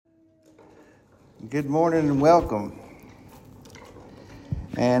Good morning and welcome.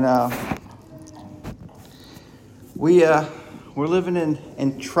 And we're living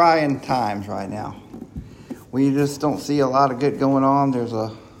in trying times right now. We just don't see a lot of good going on. There's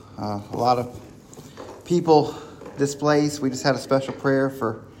a lot of people displaced. We just had a special prayer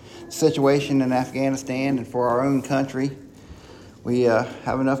for the situation in Afghanistan and for our own country. We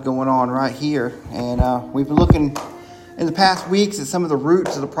have enough going on right here, and we've been looking in the past weeks at some of the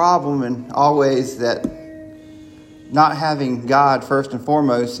roots of the problem, and always that not having God first and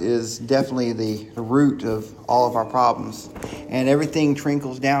foremost is definitely the root of all of our problems. And everything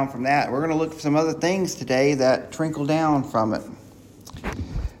trickles down from that. We're going to look at some other things today that trickle down from it.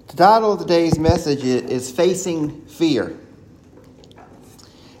 The title of today's message is Facing Fear.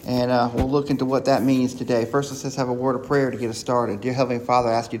 And we'll look into what that means today. First, let's just have a word of prayer to get us started. Dear Heavenly Father,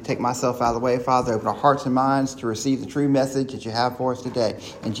 I ask you to take myself out of the way. Father, open our hearts and minds to receive the true message that you have for us today.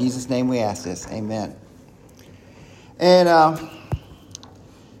 In Jesus' name we ask this. Amen. And, I'm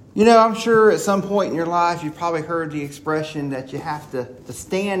sure at some point in your life you've probably heard the expression that you have to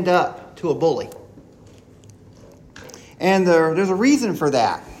stand up to a bully. And there's a reason for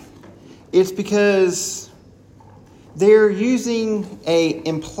that. It's because they're using an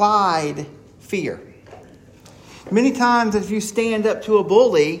implied fear. Many times if you stand up to a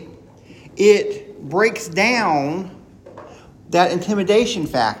bully, it breaks down that intimidation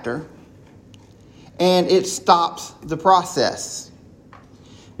factor and it stops the process.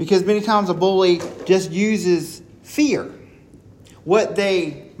 Because many times a bully just uses fear, what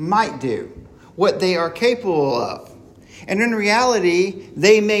they might do, what they are capable of. And in reality,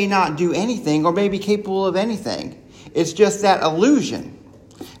 they may not do anything or may be capable of anything. It's just that illusion.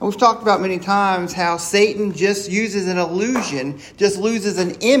 And we've talked about many times how Satan just uses an illusion, just loses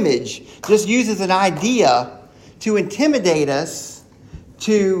an image, just uses an idea to intimidate us,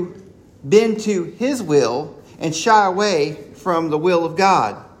 to bend to his will and shy away from the will of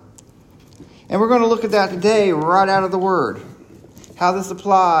God. And we're going to look at that today right out of the Word, how this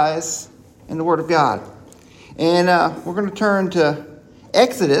applies in the Word of God. And we're going to turn to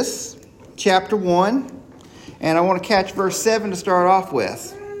Exodus chapter 1. And I want to catch verse 7 to start off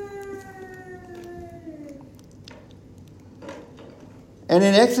with. And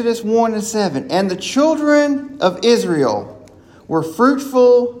in Exodus 1 and 7, and the children of Israel were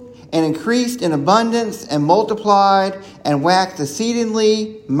fruitful and increased in abundance and multiplied and waxed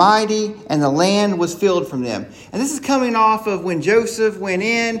exceedingly mighty, and the land was filled from them. And this is coming off of when Joseph went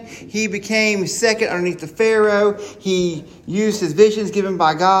in. He became second underneath the Pharaoh. He used his visions given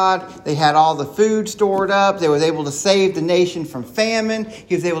by God. They had all the food stored up. They were able to save the nation from famine.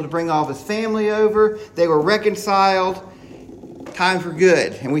 He was able to bring all of his family over. They were reconciled. Times were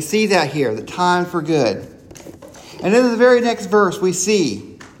good. And we see that here, the times were good. And then in the very next verse we see,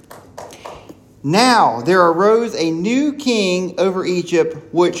 now there arose a new king over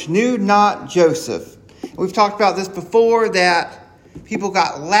Egypt, which knew not Joseph. We've talked about this before, that people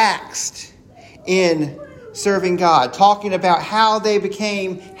got laxed in serving God, talking about how they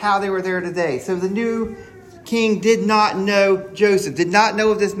were there today. So the new king did not know Joseph, did not know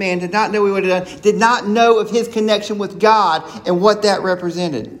of this man, did not know what he would have done, did not know of his connection with God and what that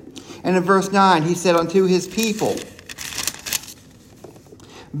represented. And in verse 9, he said unto his people,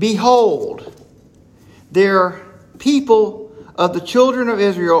 behold, their people of the children of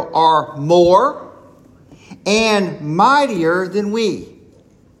Israel are more and mightier than we.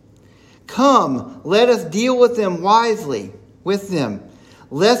 Come, let us deal with them wisely, lest them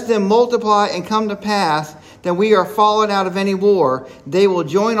multiply and come to pass that we are fallen out of any war. They will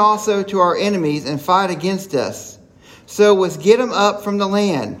join also to our enemies and fight against us. So as get them up from the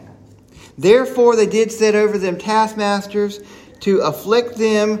land. Therefore they did set over them taskmasters to afflict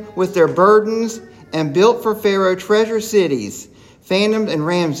them with their burdens, and built for Pharaoh treasure cities, Phantom and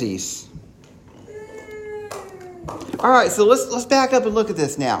Ramses. All right, so let's back up and look at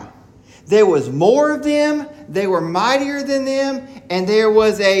this now. There was more of them, they were mightier than them, and there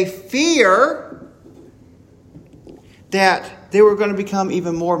was a fear that they were going to become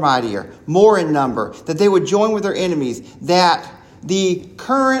even more mightier, more in number, that they would join with their enemies, that the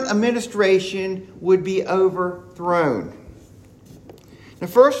current administration would be overthrown. Now,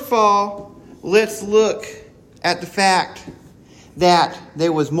 first of all, let's look at the fact that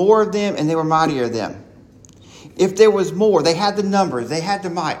there was more of them and they were mightier than them. If there was more, they had the numbers, they had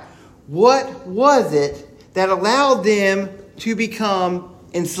the might. What was it that allowed them to become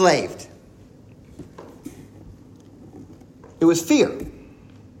enslaved? It was fear.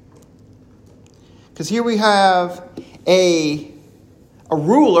 Because here we have a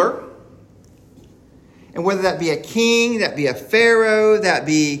ruler And whether that be a king, that be a pharaoh, that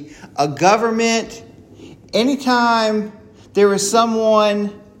be a government, anytime there is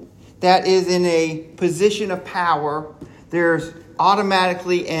someone that is in a position of power, there's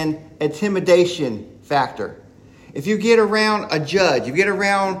automatically an intimidation factor. If you get around a judge, you get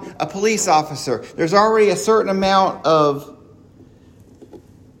around a police officer, there's already a certain amount of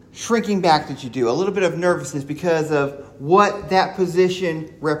shrinking back that you do, a little bit of nervousness because of what that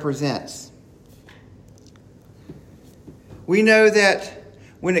position represents. We know that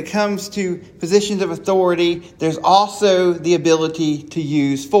when it comes to positions of authority, there's also the ability to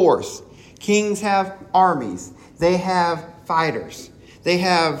use force. Kings have armies. They have fighters. They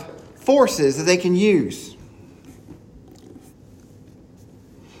have forces that they can use.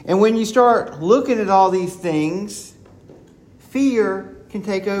 And when you start looking at all these things, fear can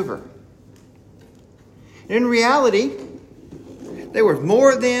take over. In reality, there were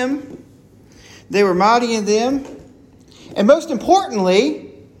more of them. They were mighty in them. And most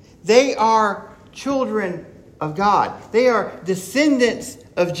importantly, they are children of God. They are descendants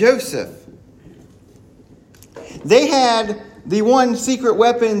of Joseph. They had the one secret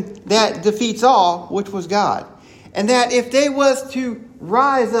weapon that defeats all, which was God. And that if they was to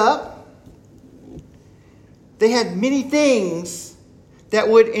rise up, they had many things that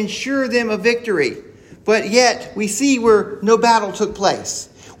would ensure them a victory. But yet, we see where no battle took place.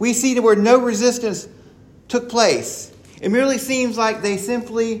 We see where no resistance took place. It merely seems like they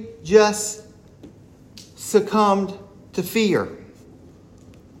simply just succumbed to fear.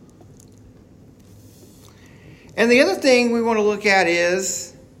 And the other thing we want to look at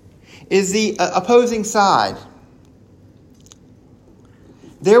is the opposing side.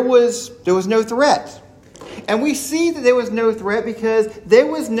 There was no threat. And we see that there was no threat because there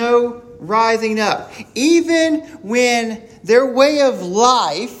was no rising up. Even when their way of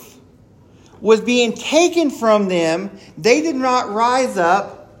life was being taken from them, they did not rise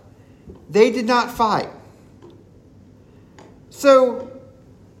up. They did not fight. So,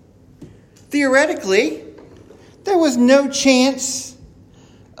 theoretically, there was no chance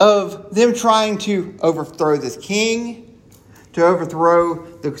of them trying to overthrow this king, to overthrow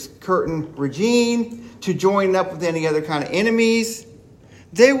the current regime, to join up with any other kind of enemies.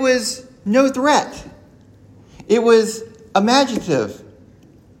 There was no threat. It was imaginative.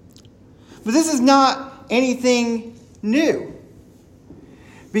 But this is not anything new.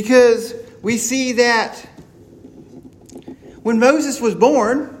 Because we see that when Moses was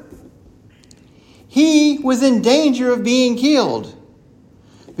born, he was in danger of being killed.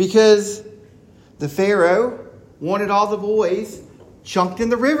 Because the Pharaoh wanted all the boys chunked in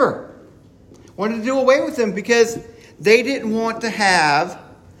the river. Wanted to do away with them because they didn't want to have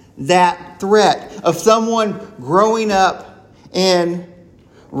that threat of someone growing up and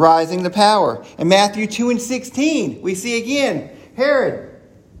rising to power. In Matthew 2:16, we see again Herod.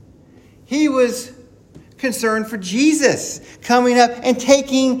 He was concerned for Jesus coming up and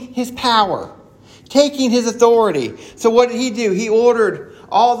taking his power, taking his authority. So what did he do? He ordered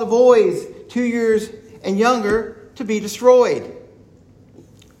all the boys 2 years and younger to be destroyed.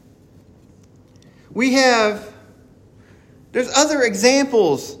 There's other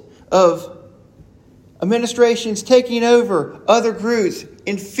examples of administrations taking over other groups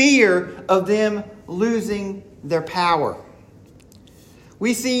in fear of them losing their power.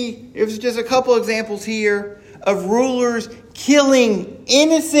 We see, there's just a couple examples here of rulers killing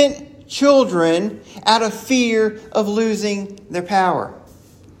innocent children out of fear of losing their power.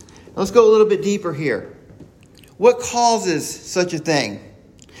 Let's go a little bit deeper here. What causes such a thing?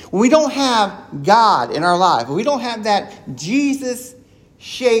 When we don't have God in our life, when we don't have that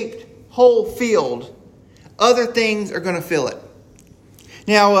Jesus-shaped whole field, other things are going to fill it.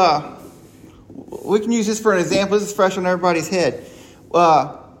 Now, we can use this for an example. This is fresh on everybody's head.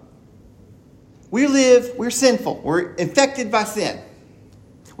 We're sinful. We're infected by sin.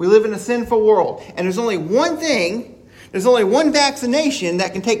 We live in a sinful world. And there's only one vaccination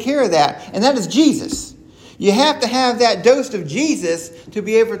that can take care of that, and that is Jesus. You have to have that dose of Jesus to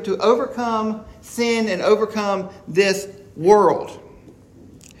be able to overcome sin and overcome this world.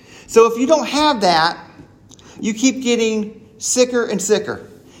 So if you don't have that, you keep getting sicker and sicker.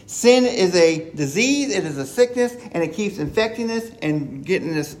 Sin is a disease, it is a sickness, and it keeps infecting us and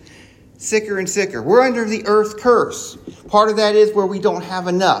getting us sicker and sicker. We're under the earth curse. Part of that is where we don't have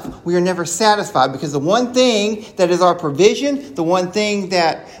enough. We are never satisfied because the one thing that is our provision, the one thing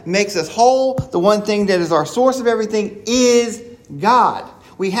that makes us whole, the one thing that is our source of everything is God.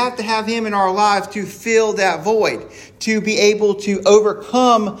 We have to have Him in our lives to fill that void, to be able to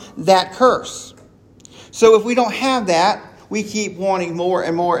overcome that curse. So if we don't have that, we keep wanting more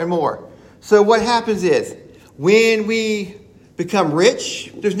and more and more. So what happens is, when we become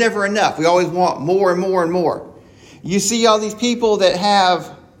rich, there's never enough. We always want more and more and more. You see all these people that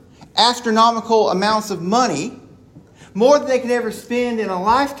have astronomical amounts of money, more than they can ever spend in a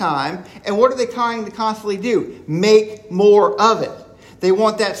lifetime. And what are they trying to constantly do? Make more of it. They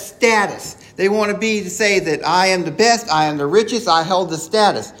want that status. They want to say that I am the best, I am the richest, I hold the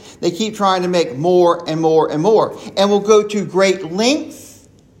status. They keep trying to make more and more and more. And will go to great lengths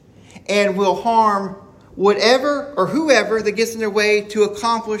and will harm whatever or whoever that gets in their way to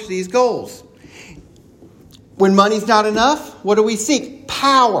accomplish these goals. When money's not enough, what do we seek?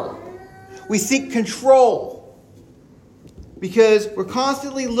 Power. We seek control. Because we're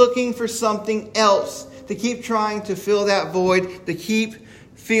constantly looking for something else to keep trying to fill that void, to keep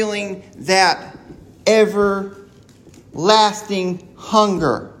feeling that everlasting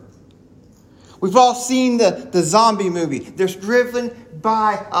hunger. We've all seen the zombie movie. They're driven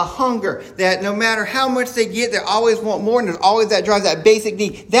by a hunger that no matter how much they get, they always want more, and there's always that drive, that basic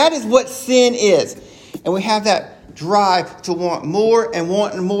need. That is what sin is. And we have that drive to want more and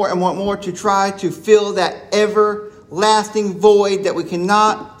want more and want more, to try to fill that everlasting void that we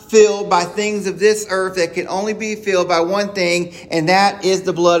cannot fill by things of this earth, that can only be filled by one thing, and that is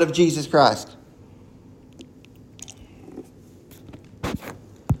the blood of Jesus Christ.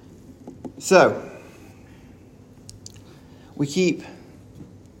 So, we keep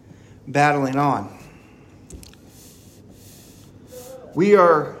battling on. We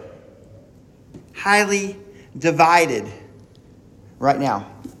are highly divided right now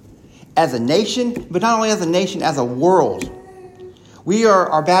as a nation, but not only as a nation, as a world. We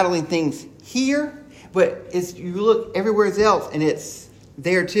are battling things here, but you look everywhere else and it's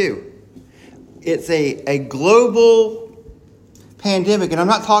there too. It's a global pandemic, and I'm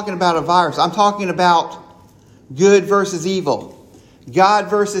not talking about a virus. I'm talking about good versus evil, God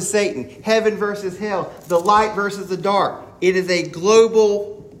versus Satan, heaven versus hell, the light versus the dark. It is a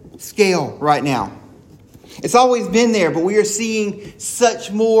global scale right now. It's always been there, but we are seeing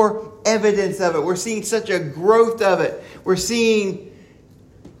such more evidence of it. We're seeing such a growth of it. We're seeing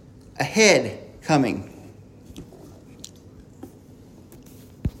a head coming.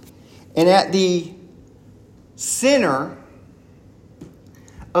 And at the center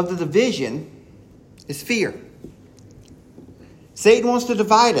of the division is fear. Satan wants to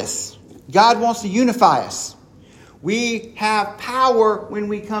divide us. God wants to unify us. We have power when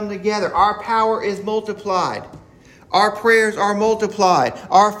we come together. Our power is multiplied. Our prayers are multiplied.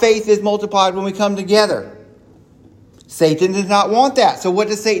 Our faith is multiplied when we come together. Satan does not want that. So what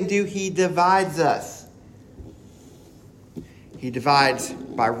does Satan do? He divides us. He divides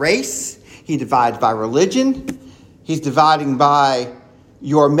by race. He divides by religion. He's dividing by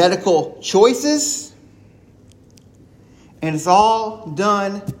your medical choices. And it's all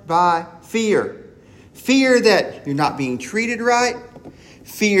done by fear. Fear that you're not being treated right.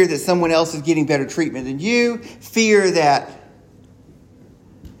 Fear that someone else is getting better treatment than you. Fear that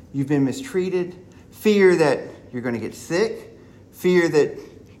you've been mistreated. Fear that you're going to get sick. Fear that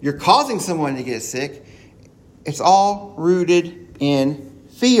you're causing someone to get sick. It's all rooted in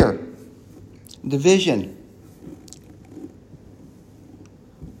fear. Division.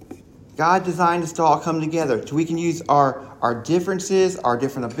 God designed us to all come together so we can use our differences, our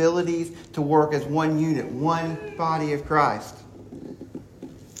different abilities to work as one unit, one body of Christ.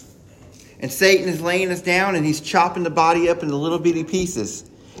 And Satan is laying us down and he's chopping the body up into little bitty pieces.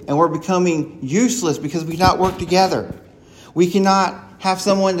 And we're becoming useless because we cannot work together. We cannot have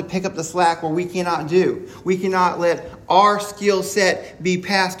someone to pick up the slack where we cannot do. We cannot let our skill set be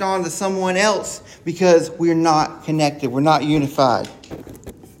passed on to someone else because we're not connected. We're not unified.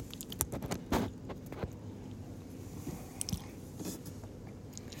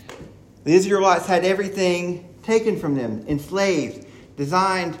 The Israelites had everything taken from them, enslaved,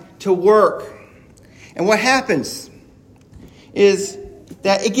 designed to work. And what happens is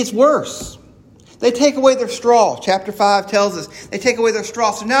that it gets worse. They take away their straw. Chapter 5 tells us they take away their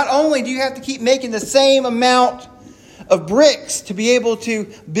straw. So not only do you have to keep making the same amount of bricks to be able to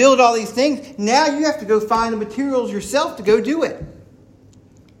build all these things, now you have to go find the materials yourself to go do it.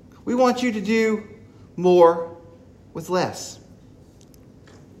 We want you to do more with less.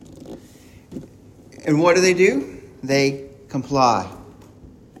 And what do? They comply.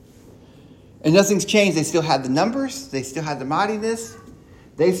 And nothing's changed. They still had the numbers. They still had the mightiness.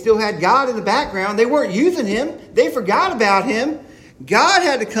 They still had God in the background. They weren't using him. They forgot about him. God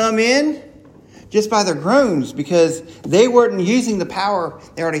had to come in just by their groans because they weren't using the power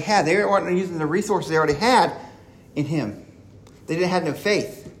they already had. They weren't using the resources they already had in him. They didn't have no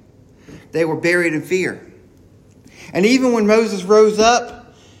faith. They were buried in fear. And even when Moses rose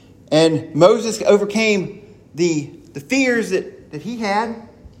up And Moses overcame the fears that he had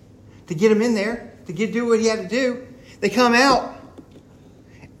to get him in there, to do what he had to do. They come out,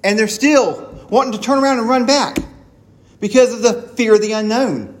 and they're still wanting to turn around and run back because of the fear of the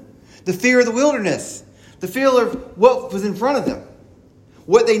unknown, the fear of the wilderness, the fear of what was in front of them.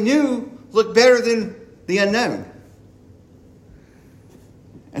 What they knew looked better than the unknown.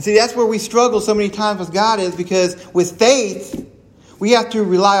 And see, that's where we struggle so many times with God, is because with faith, we have to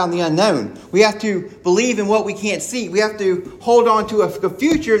rely on the unknown. We have to believe in what we can't see. We have to hold on to a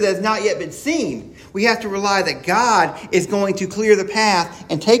future that has not yet been seen. We have to rely that God is going to clear the path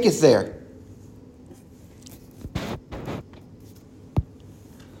and take us there.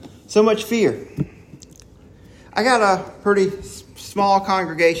 So much fear. I got a pretty small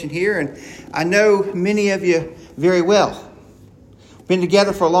congregation here, and I know many of you very well. Been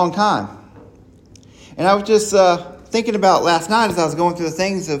together for a long time. And I was just thinking about last night as I was going through the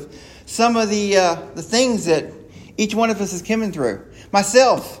things of some of the things that each one of us is coming through.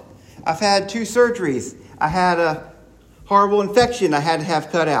 Myself, I've had 2 surgeries. I had a horrible infection I had to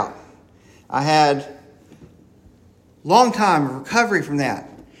have cut out. I had long time of recovery from that.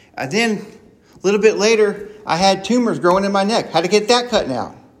 And then a little bit later, I had tumors growing in my neck. Had to get that cut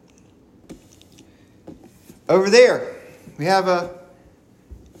out. Over there, we have a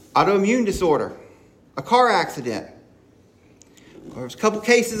autoimmune disorder, a car accident. There's a couple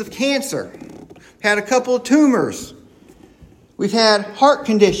cases of cancer. Had a couple of tumors. We've had heart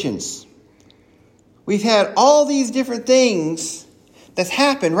conditions. We've had all these different things that's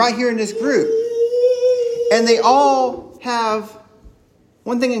happened right here in this group. And they all have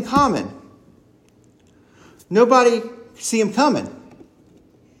one thing in common. Nobody could see them coming.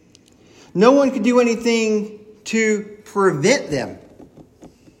 No one could do anything to prevent them.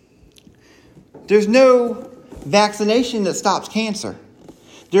 There's no vaccination that stops cancer.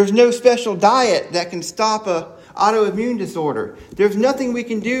 There's no special diet that can stop an autoimmune disorder. There's nothing we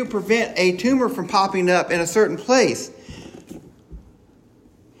can do to prevent a tumor from popping up in a certain place.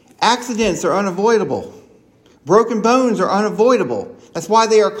 Accidents are unavoidable. Broken bones are unavoidable. That's why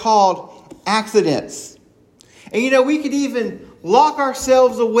they are called accidents. And we could even lock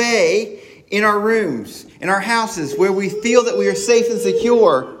ourselves away in our rooms, in our houses, where we feel that we are safe and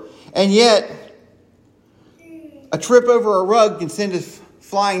secure, and yet a trip over a rug can send us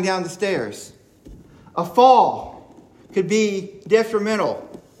flying down the stairs. A fall could be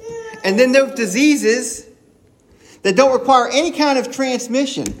detrimental. And then those diseases that don't require any kind of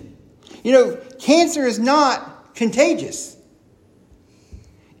transmission. Cancer is not contagious.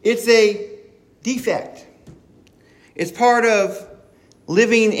 It's a defect. It's part of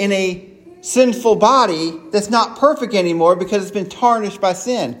living in a sinful body that's not perfect anymore because it's been tarnished by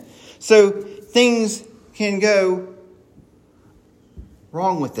sin. So things can go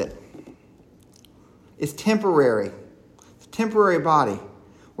wrong with it. It's temporary. It's a temporary body.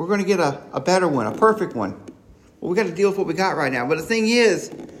 We're going to get a better one, a perfect one. Well, we've got to deal with what we got right now. But the thing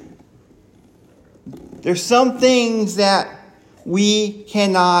is, there's some things that we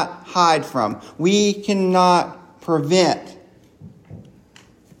cannot hide from. We cannot prevent.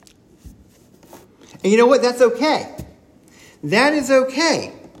 And you know what? That's okay. That is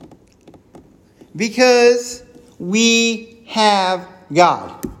okay. Because we have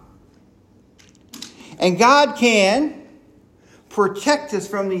God. And God can protect us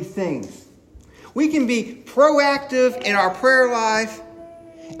from these things. We can be proactive in our prayer life,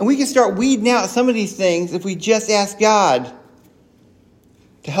 and we can start weeding out some of these things if we just ask God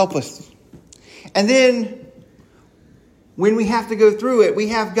to help us. And then when we have to go through it, we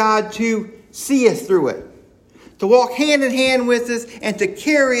have God to see us through it, to walk hand in hand with us, and to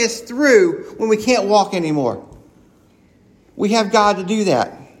carry us through when we can't walk anymore. We have God to do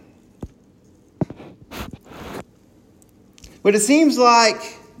that. But it seems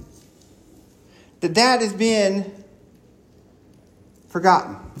like that has been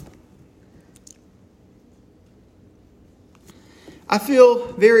forgotten. I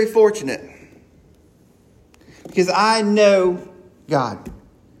feel very fortunate because I know God.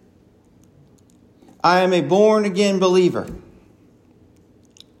 I am a born-again believer.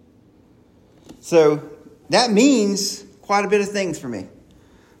 So that means quite a bit of things for me.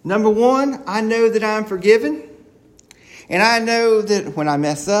 Number one, I know that I'm forgiven. And I know that when I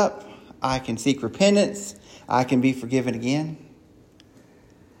mess up, I can seek repentance. I can be forgiven again.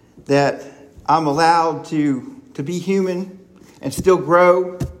 That I'm allowed to be human and still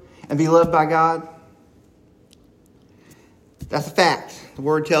grow and be loved by God. That's a fact. The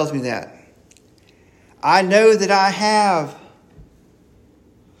Word tells me that. I know that I have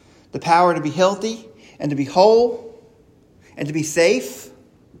the power to be healthy and to be whole and to be safe.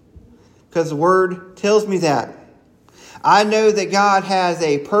 because the Word tells me that. I know that God has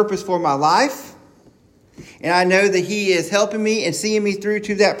a purpose for my life, and I know that He is helping me and seeing me through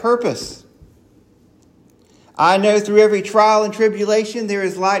to that purpose. I know through every trial and tribulation there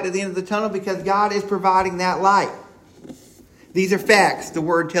is light at the end of the tunnel because God is providing that light. These are facts. The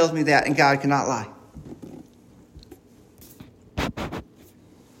Word tells me that, and God cannot lie.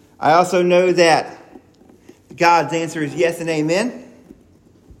 I also know that God's answer is yes and amen.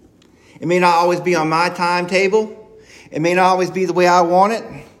 It may not always be on my timetable. It may not always be the way I want it.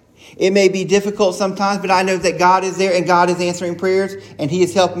 It may be difficult sometimes, but I know that God is there and God is answering prayers and He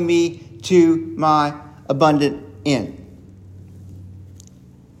is helping me to my abundant end.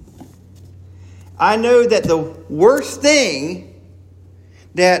 I know that the worst thing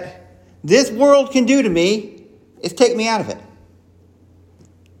that this world can do to me is take me out of it.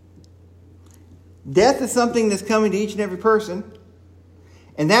 Death is something that's coming to each and every person.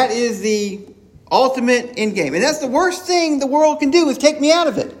 And that is the ultimate end game. And that's the worst thing the world can do is take me out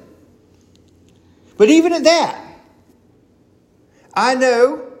of it. But even at that, I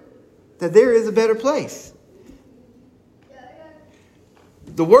know that there is a better place.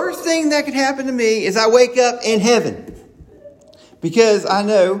 The worst thing that could happen to me is I wake up in heaven. Because I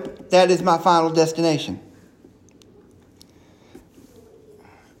know that is my final destination.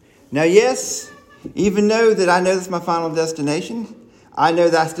 Now, yes, even though that I know this is my final destination, I know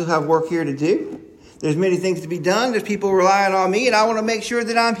that I still have work here to do. There's many things to be done. There's people relying on me, and I want to make sure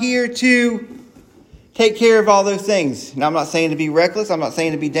that I'm here to take care of all those things. And I'm not saying to be reckless. I'm not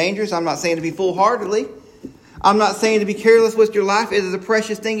saying to be dangerous. I'm not saying to be foolhardily. I'm not saying to be careless with your life. It is a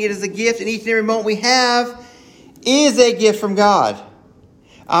precious thing. It is a gift. And each and every moment we have is a gift from God.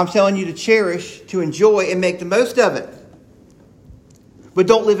 I'm telling you to cherish, to enjoy, and make the most of it. But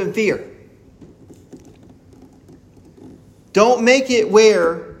don't live in fear. Don't make it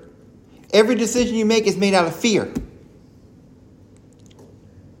where every decision you make is made out of fear.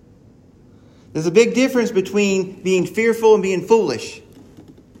 There's a big difference between being fearful and being foolish.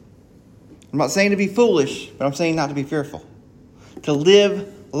 I'm not saying to be foolish, but I'm saying not to be fearful. To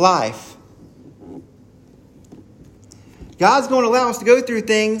live life. God's going to allow us to go through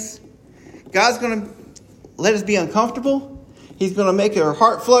things. God's going to let us be uncomfortable. He's going to make our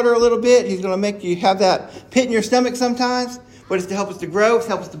heart flutter a little bit. He's going to make you have that pit in your stomach sometimes. But it's to help us to grow. It's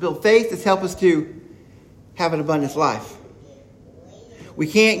to help us to build faith. It's to help us to have an abundant life. We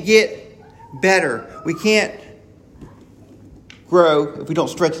can't get better. We can't grow if we don't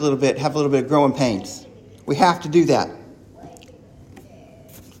stretch a little bit, have a little bit of growing pains. We have to do that.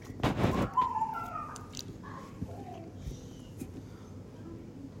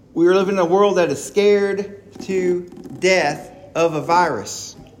 We are living in a world that is scared to death of a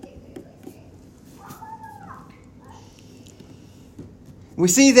virus. We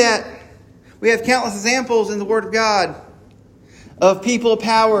see that we have countless examples in the Word of God of people of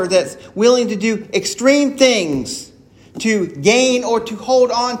power that's willing to do extreme things to gain or to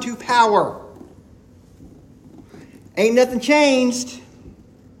hold on to power. Ain't nothing changed.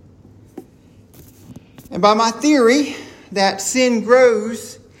 And by my theory that sin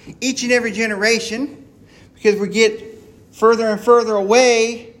grows each and every generation because we get further and further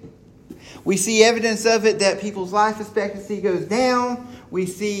away, we see evidence of it that people's life expectancy goes down. We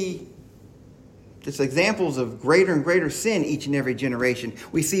see just examples of greater and greater sin each and every generation.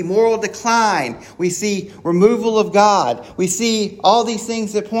 We see moral decline. We see removal of God. We see all these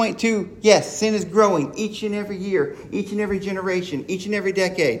things that point to, yes, sin is growing each and every year, each and every generation, each and every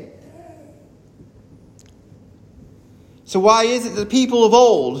decade. So why is it the people of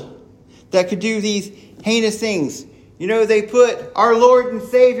old that could do these heinous things? You know, they put our Lord and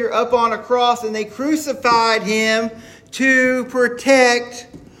Savior up on a cross and they crucified Him to protect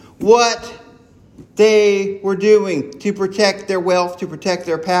what they were doing, to protect their wealth, to protect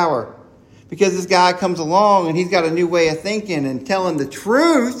their power. Because this guy comes along and he's got a new way of thinking and telling the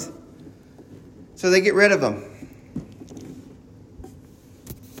truth, so they get rid of him.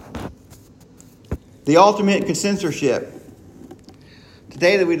 The ultimate censorship.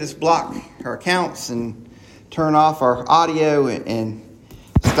 Today that we just block our accounts and turn off our audio and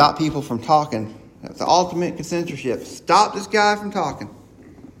stop people from talking. That's the ultimate censorship. Stop this guy from talking.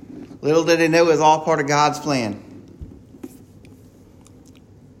 Little did they know it was all part of God's plan.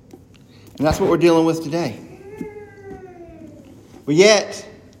 And that's what we're dealing with today. But yet,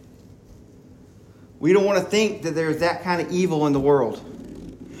 we don't want to think that there's that kind of evil in the world.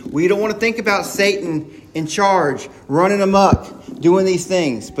 We don't want to think about Satan in charge, running amok, doing these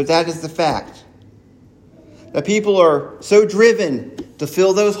things. But that is the fact. That people are so driven to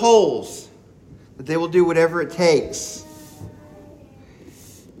fill those holes that they will do whatever it takes.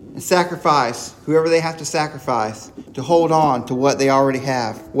 and sacrifice whoever they have to sacrifice to hold on to what they already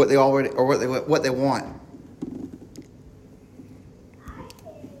have, what they want.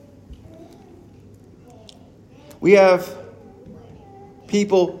 We have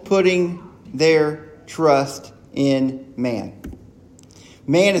people putting their trust in man.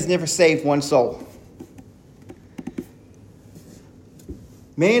 Man has never saved one soul.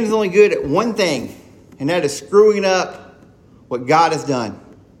 Man is only good at one thing, and that is screwing up what God has done.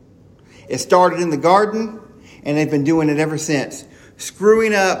 It started in the garden, and they've been doing it ever since.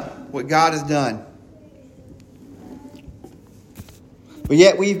 Screwing up what God has done. But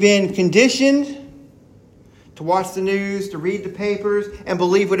yet we've been conditioned to watch the news, to read the papers, and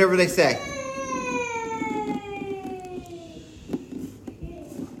believe whatever they say.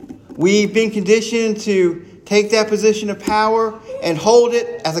 We've been conditioned to take that position of power and hold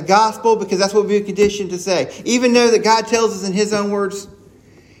it as a gospel because that's what we've been conditioned to say. Even though that God tells us in His own words,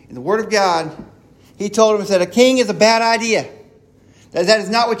 in the Word of God, He told him, said, a king is a bad idea. That is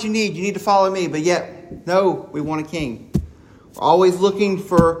not what you need. You need to follow me. But yet, no, we want a king. We're always looking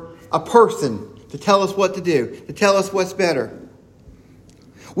for a person to tell us what to do, to tell us what's better.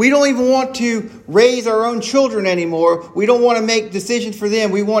 We don't even want to raise our own children anymore. We don't want to make decisions for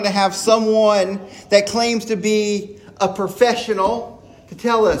them. We want to have someone that claims to be a professional to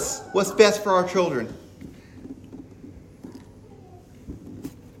tell us what's best for our children.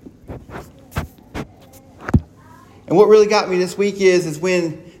 And what really got me this week is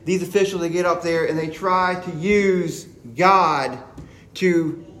when these officials, they get up there and they try to use God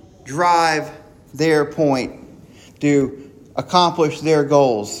to drive their point, to accomplish their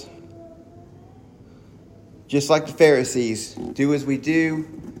goals. Just like the Pharisees, do as we do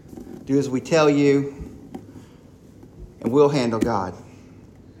as we tell you, and we'll handle God.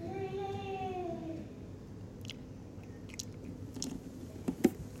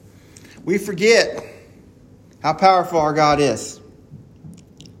 We forget how powerful our God is.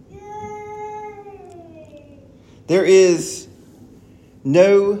 There is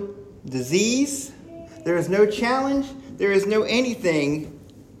no disease, there is no challenge, there is no anything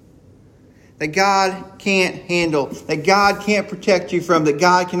that God can't handle, that God can't protect you from, that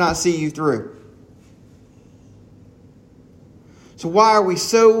God cannot see you through. So why are we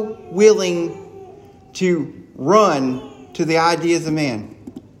so willing to run to the ideas of man?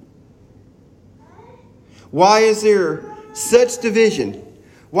 Why is there such division?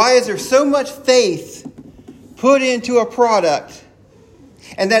 Why is there so much faith put into a product,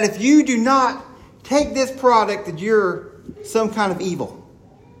 and that if you do not take this product, that you're some kind of evil?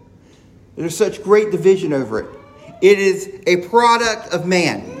 There's such great division over it. It is a product of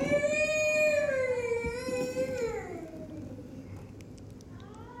man.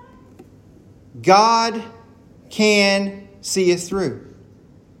 God can see us through.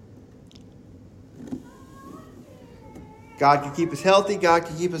 God can keep us healthy. God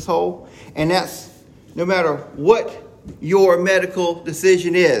can keep us whole. And that's no matter what your medical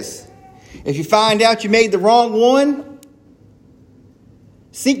decision is. If you find out you made the wrong one,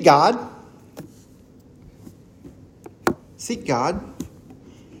 seek God. Seek God.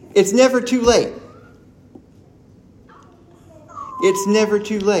 It's never too late. It's never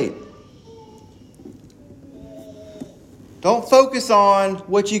too late. Don't focus on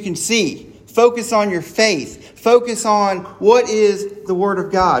what you can see. Focus on your faith. Focus on what is the Word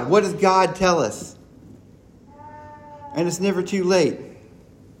of God. What does God tell us? And it's never too late.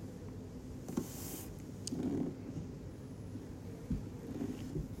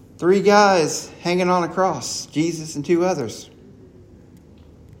 Three guys hanging on a cross, Jesus and two others.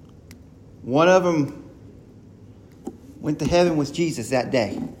 One of them went to heaven with Jesus that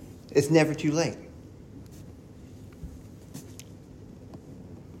day. It's never too late.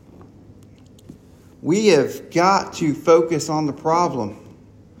 We have got to focus on the problem.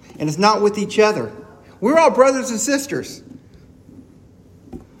 And it's not with each other. We're all brothers and sisters.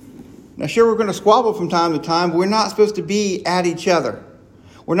 Now, sure, we're going to squabble from time to time, but we're not supposed to be at each other.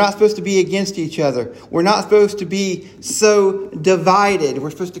 We're not supposed to be against each other. We're not supposed to be so divided. We're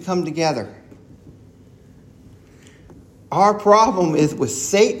supposed to come together. Our problem is with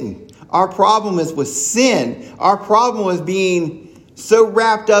Satan. Our problem is with sin. Our problem is being so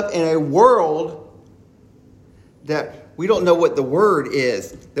wrapped up in a world that we don't know what the Word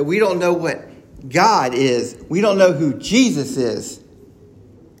is, that we don't know what God is. We don't know who Jesus is.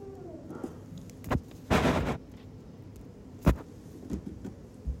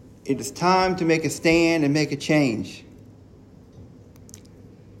 It is time to make a stand and make a change.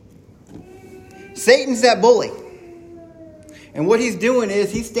 Satan's that bully. And what he's doing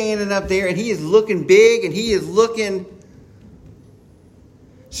is he's standing up there and he is looking big and he is looking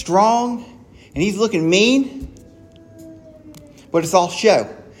strong, and he's looking mean. But it's all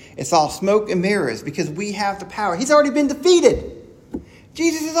show. It's all smoke and mirrors because we have the power. He's already been defeated.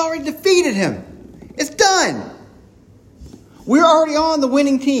 Jesus has already defeated him. It's done. We're already on the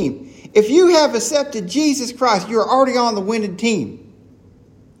winning team. If you have accepted Jesus Christ, you're already on the winning team.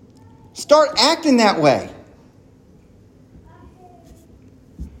 Start acting that way.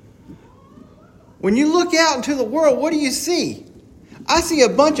 When you look out into the world, what do you see? I see a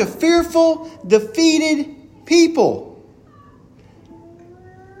bunch of fearful, defeated people.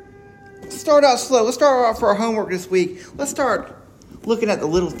 Let's start out slow. Let's start out for our homework this week. Let's start looking at the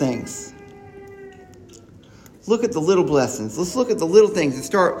little things. Look at the little blessings. Let's look at the little things and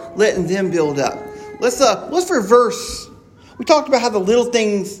start letting them build up. Let's reverse. We talked about how the little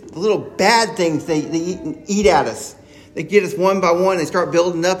things, the little bad things, they eat at us. They get us one by one. They start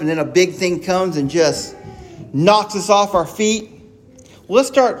building up, and then a big thing comes and just knocks us off our feet. Well, let's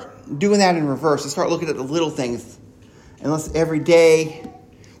start doing that in reverse. Let's start looking at the little things. And every day,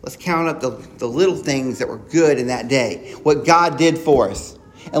 let's count up the little things that were good in that day. What God did for us.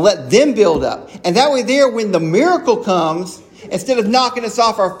 And let them build up. And that way there, when the miracle comes, instead of knocking us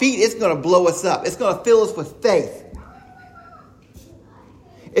off our feet, it's going to blow us up. It's going to fill us with faith.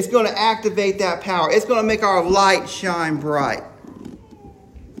 It's going to activate that power. It's going to make our light shine bright.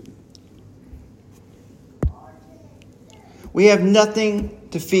 We have nothing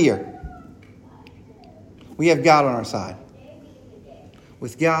to fear. We have God on our side.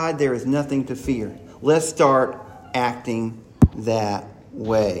 With God, there is nothing to fear. Let's start acting that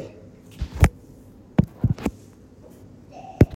way.